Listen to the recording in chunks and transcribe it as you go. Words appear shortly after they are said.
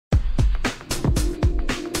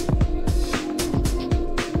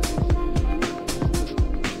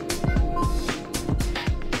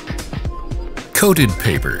Coated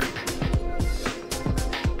paper.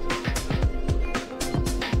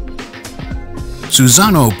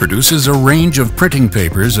 Suzano produces a range of printing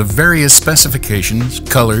papers of various specifications,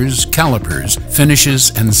 colors, calipers, finishes,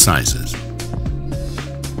 and sizes.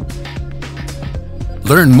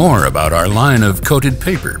 Learn more about our line of coated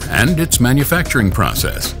paper and its manufacturing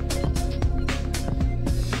process.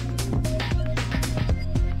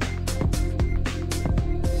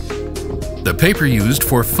 The paper used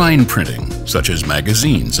for fine printing, such as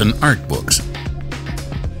magazines and art books.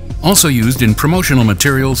 Also used in promotional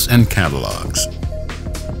materials and catalogs.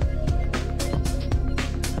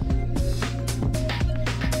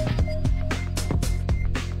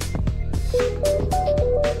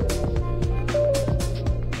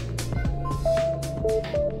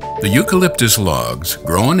 The eucalyptus logs,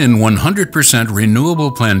 grown in 100%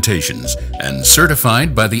 renewable plantations and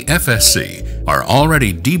certified by the FSC, are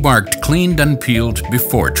already debarked, cleaned, and peeled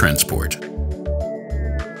before transport.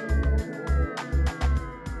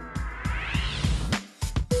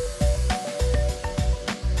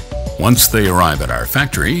 Once they arrive at our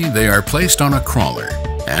factory, they are placed on a crawler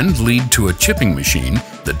and lead to a chipping machine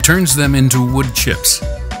that turns them into wood chips.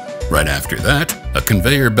 Right after that, a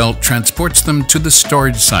conveyor belt transports them to the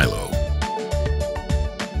storage silo.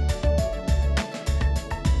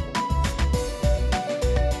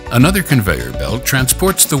 Another conveyor belt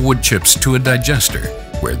transports the wood chips to a digester,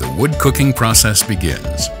 where the wood cooking process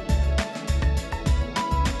begins.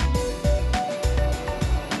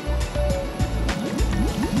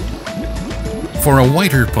 For a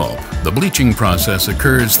whiter pulp, the bleaching process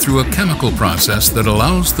occurs through a chemical process that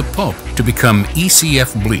allows the pulp to become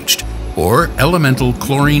ECF bleached, or elemental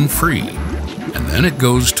chlorine free, and then it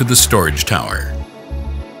goes to the storage tower.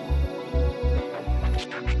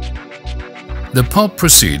 The pulp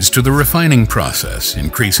proceeds to the refining process,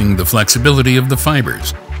 increasing the flexibility of the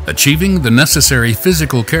fibers, achieving the necessary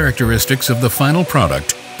physical characteristics of the final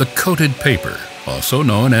product, the coated paper, also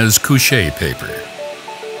known as couché paper.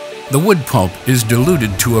 The wood pulp is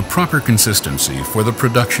diluted to a proper consistency for the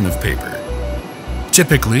production of paper.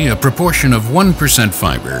 Typically a proportion of 1%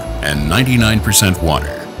 fiber and 99%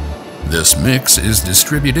 water. This mix is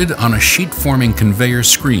distributed on a sheet-forming conveyor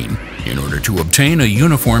screen in order to obtain a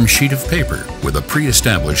uniform sheet of paper with a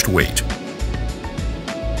pre-established weight.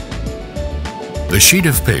 The sheet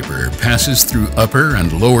of paper passes through upper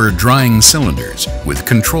and lower drying cylinders with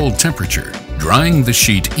controlled temperature, drying the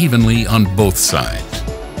sheet evenly on both sides.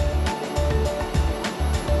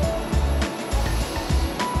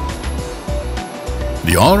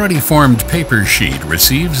 The already formed paper sheet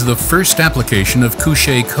receives the first application of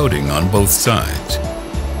couché coating on both sides.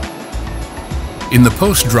 In the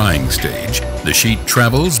post-drying stage, the sheet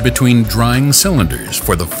travels between drying cylinders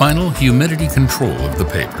for the final humidity control of the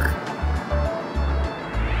paper.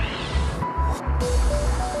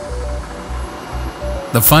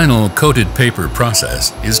 The final coated paper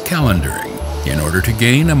process is calendaring in order to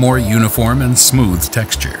gain a more uniform and smooth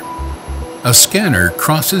texture. A scanner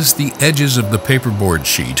crosses the edges of the paperboard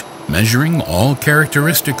sheet, measuring all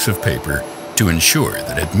characteristics of paper to ensure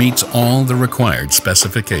that it meets all the required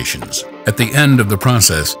specifications. At the end of the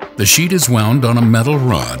process, the sheet is wound on a metal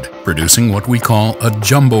rod, producing what we call a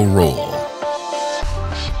jumbo roll.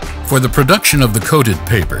 For the production of the coated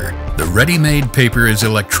paper, the ready-made paper is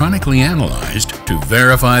electronically analyzed to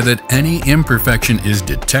verify that any imperfection is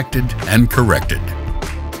detected and corrected.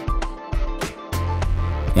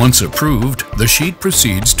 Once approved, the sheet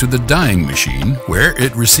proceeds to the dyeing machine where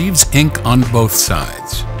it receives ink on both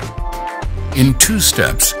sides. In 2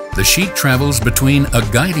 steps, the sheet travels between a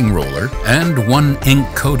guiding roller and one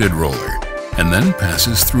ink-coated roller, and then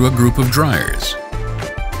passes through a group of dryers.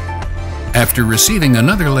 After receiving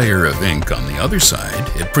another layer of ink on the other side,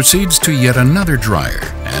 it proceeds to yet another dryer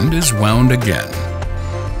and is wound again.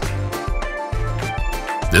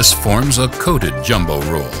 This forms a coated jumbo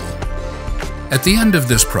roll. At the end of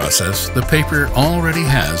this process, the paper already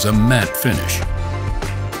has a matte finish.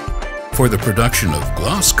 For the production of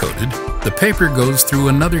gloss-coated, the paper goes through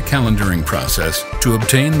another calendaring process to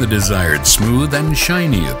obtain the desired smooth and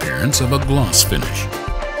shiny appearance of a gloss finish.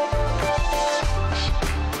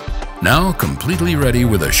 Now completely ready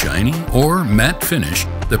with a shiny or matte finish,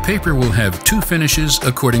 the paper will have 2 finishes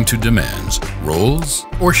according to demands, rolls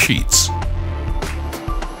or sheets.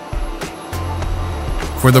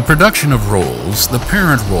 For the production of rolls, the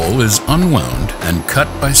parent roll is unwound and cut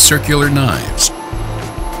by circular knives,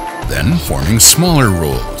 then forming smaller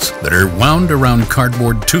rolls that are wound around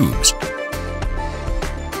cardboard tubes,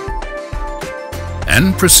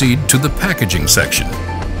 and proceed to the packaging section.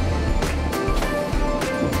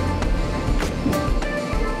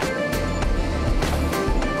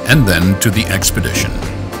 and then to the expedition.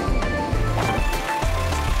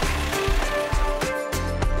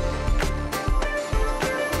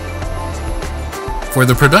 For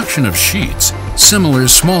the production of sheets, similar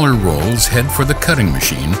smaller rolls head for the cutting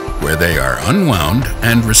machine, where they are unwound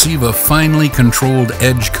and receive a finely controlled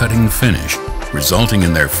edge cutting finish, resulting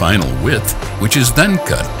in their final width, which is then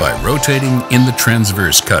cut by rotating in the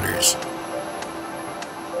transverse cutters.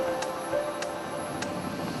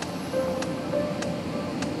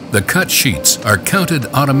 The cut sheets are counted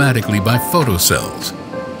automatically by photocells,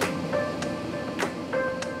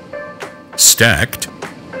 stacked,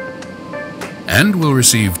 and will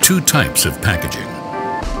receive two types of packaging.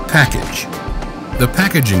 Package. The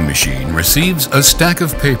packaging machine receives a stack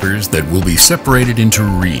of papers that will be separated into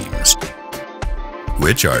reams,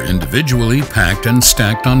 which are individually packed and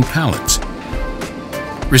stacked on pallets,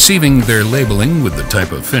 receiving their labeling with the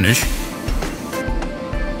type of finish,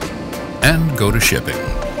 and go to shipping.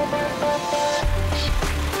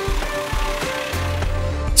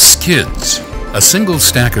 Skids. A single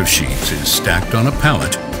stack of sheets is stacked on a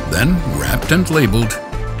pallet, then wrapped and labeled,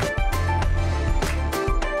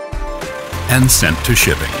 and sent to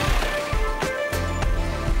shipping.